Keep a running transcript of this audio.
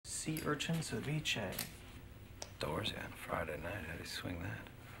sea urchin ceviche. Doors, yeah, Friday night. How'd he swing that?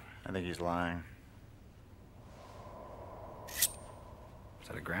 I think he's lying. Is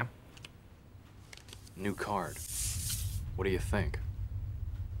that a gram? New card. What do you think?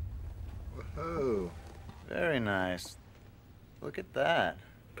 Whoa, very nice. Look at that.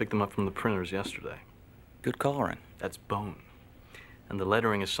 Picked them up from the printers yesterday. Good coloring. That's bone. And the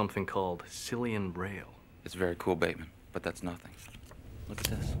lettering is something called Cillian Braille. It's very cool, Bateman, but that's nothing. Look at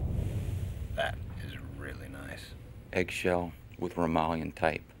this. That is really nice. Eggshell with Romalian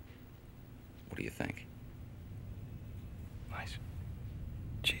type. What do you think? Nice.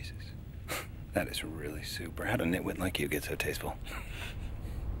 Jesus. That is really super. How'd a nitwit like you get so tasteful?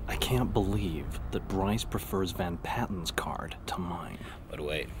 I can't believe that Bryce prefers Van Patten's card to mine. But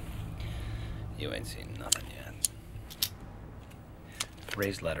wait. You ain't seen nothing yet.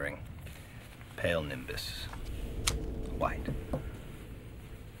 Raised lettering. Pale nimbus. White.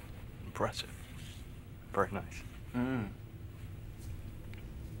 Impressive. Very nice.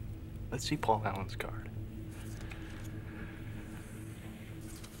 Let's see Paul Allen's card.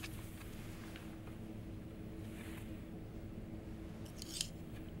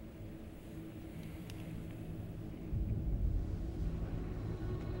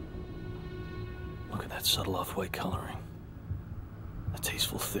 Look at that subtle off-white coloring. The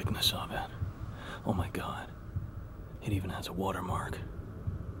tasteful thickness of it. Oh my God. It even has a watermark.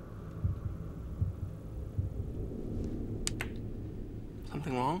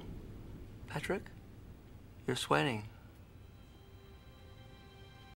 Something wrong? Patrick? You're sweating.